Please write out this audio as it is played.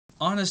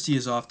Honesty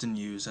is often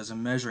used as a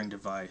measuring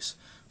device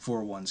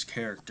for one's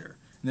character.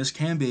 And this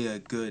can be a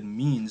good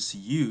means to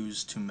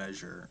use to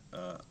measure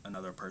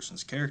another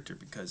person's character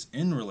because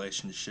in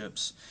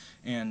relationships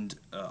and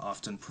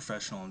often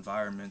professional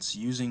environments,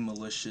 using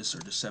malicious or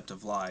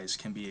deceptive lies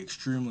can be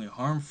extremely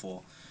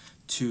harmful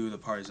to the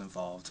parties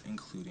involved,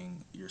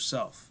 including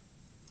yourself.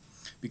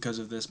 Because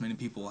of this, many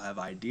people have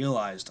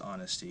idealized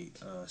honesty,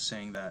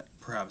 saying that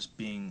perhaps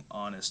being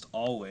honest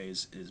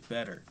always is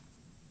better.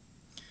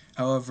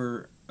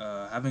 However,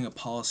 having a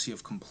policy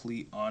of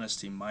complete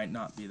honesty might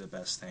not be the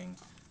best thing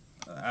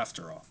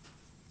after all.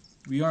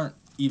 We aren't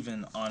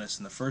even honest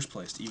in the first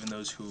place, even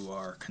those who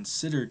are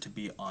considered to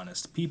be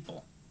honest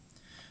people.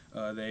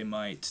 They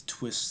might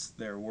twist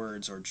their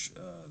words or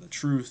the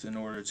truth in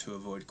order to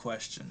avoid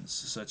questions,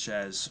 such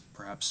as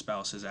perhaps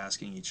spouses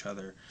asking each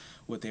other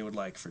what they would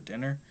like for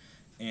dinner,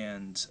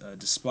 and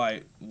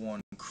despite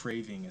one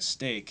craving a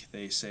steak,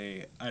 they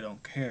say, "I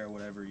don't care,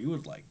 whatever you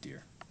would like,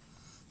 dear."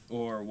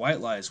 Or white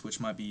lies,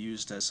 which might be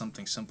used as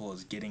something simple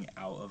as getting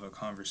out of a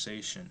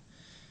conversation,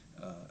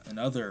 and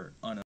other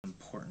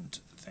unimportant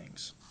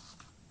things.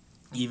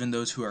 Even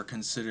those who are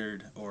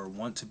considered or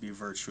want to be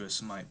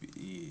virtuous might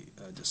be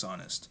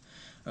dishonest.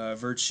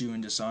 Virtue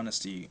and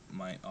dishonesty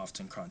might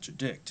often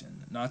contradict.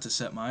 And not to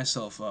set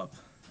myself up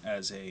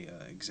as a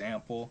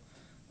example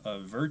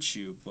of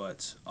virtue,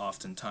 but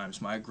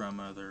oftentimes my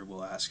grandmother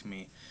will ask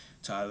me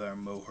to either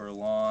mow her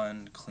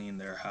lawn, clean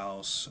their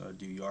house,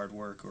 do yard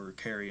work, or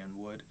carry in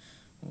wood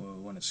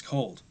when it's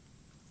cold.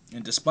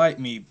 And despite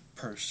me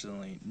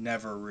personally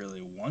never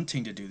really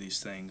wanting to do these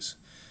things,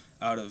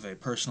 out of a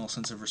personal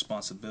sense of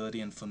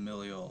responsibility and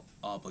familial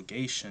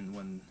obligation,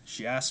 when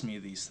she asks me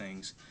these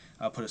things,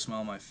 I'll put a smile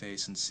on my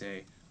face and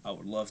say, I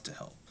would love to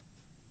help.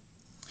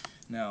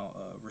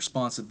 Now,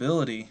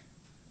 responsibility,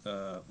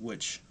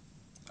 which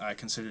I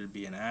consider to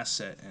be an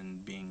asset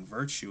and being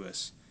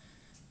virtuous,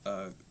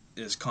 uh,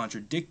 is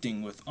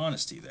contradicting with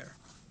honesty there.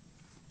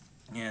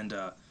 And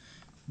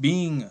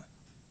being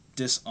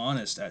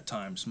dishonest at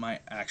times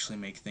might actually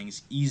make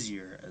things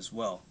easier as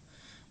well.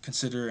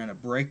 Consider in a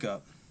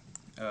breakup,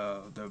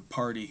 the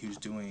party who's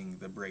doing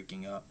the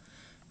breaking up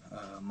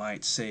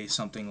might say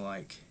something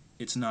like,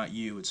 "It's not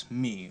you, it's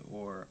me,"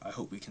 or "I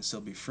hope we can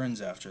still be friends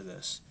after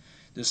this,"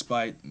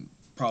 despite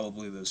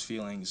probably those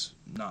feelings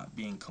not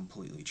being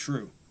completely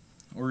true.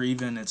 Or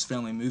even it's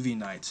family movie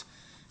night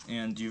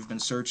and you've been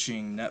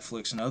searching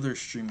Netflix and other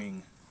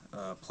streaming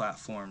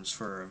platforms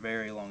for a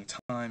very long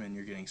time and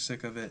you're getting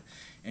sick of it,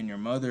 and your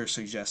mother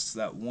suggests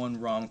that one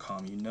rom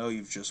com you know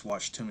you've just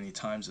watched too many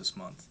times this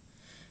month.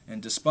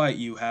 And despite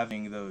you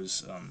having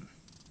those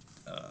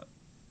uh,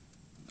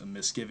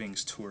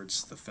 misgivings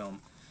towards the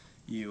film,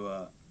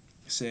 you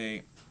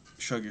say,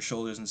 shrug your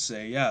shoulders and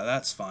say, "Yeah,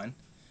 that's fine,"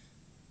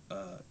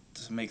 to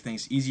make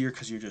things easier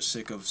because you're just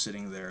sick of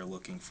sitting there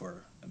looking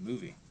for a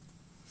movie.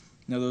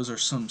 Now, those are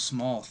some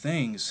small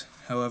things,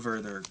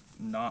 however, they're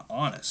not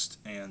honest,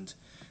 and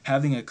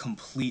having a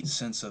complete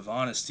sense of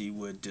honesty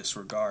would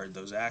disregard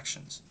those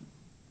actions.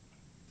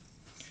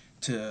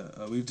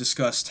 We've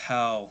discussed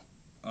how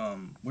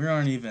we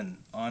aren't even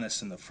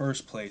honest in the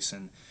first place,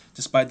 and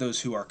despite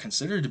those who are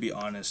considered to be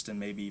honest and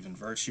maybe even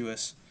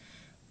virtuous,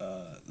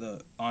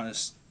 the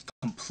honest,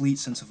 complete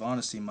sense of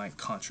honesty might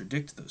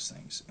contradict those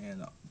things,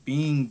 and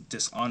being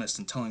dishonest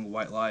and telling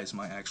white lies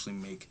might actually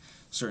make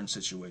certain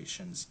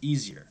situations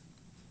easier.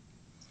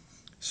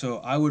 So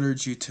I would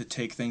urge you to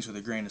take things with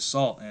a grain of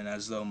salt, and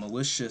as though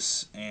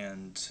malicious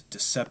and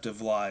deceptive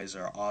lies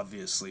are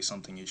obviously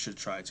something you should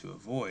try to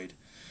avoid,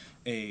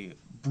 a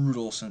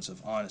brutal sense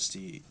of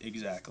honesty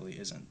exactly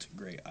isn't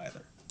great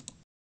either.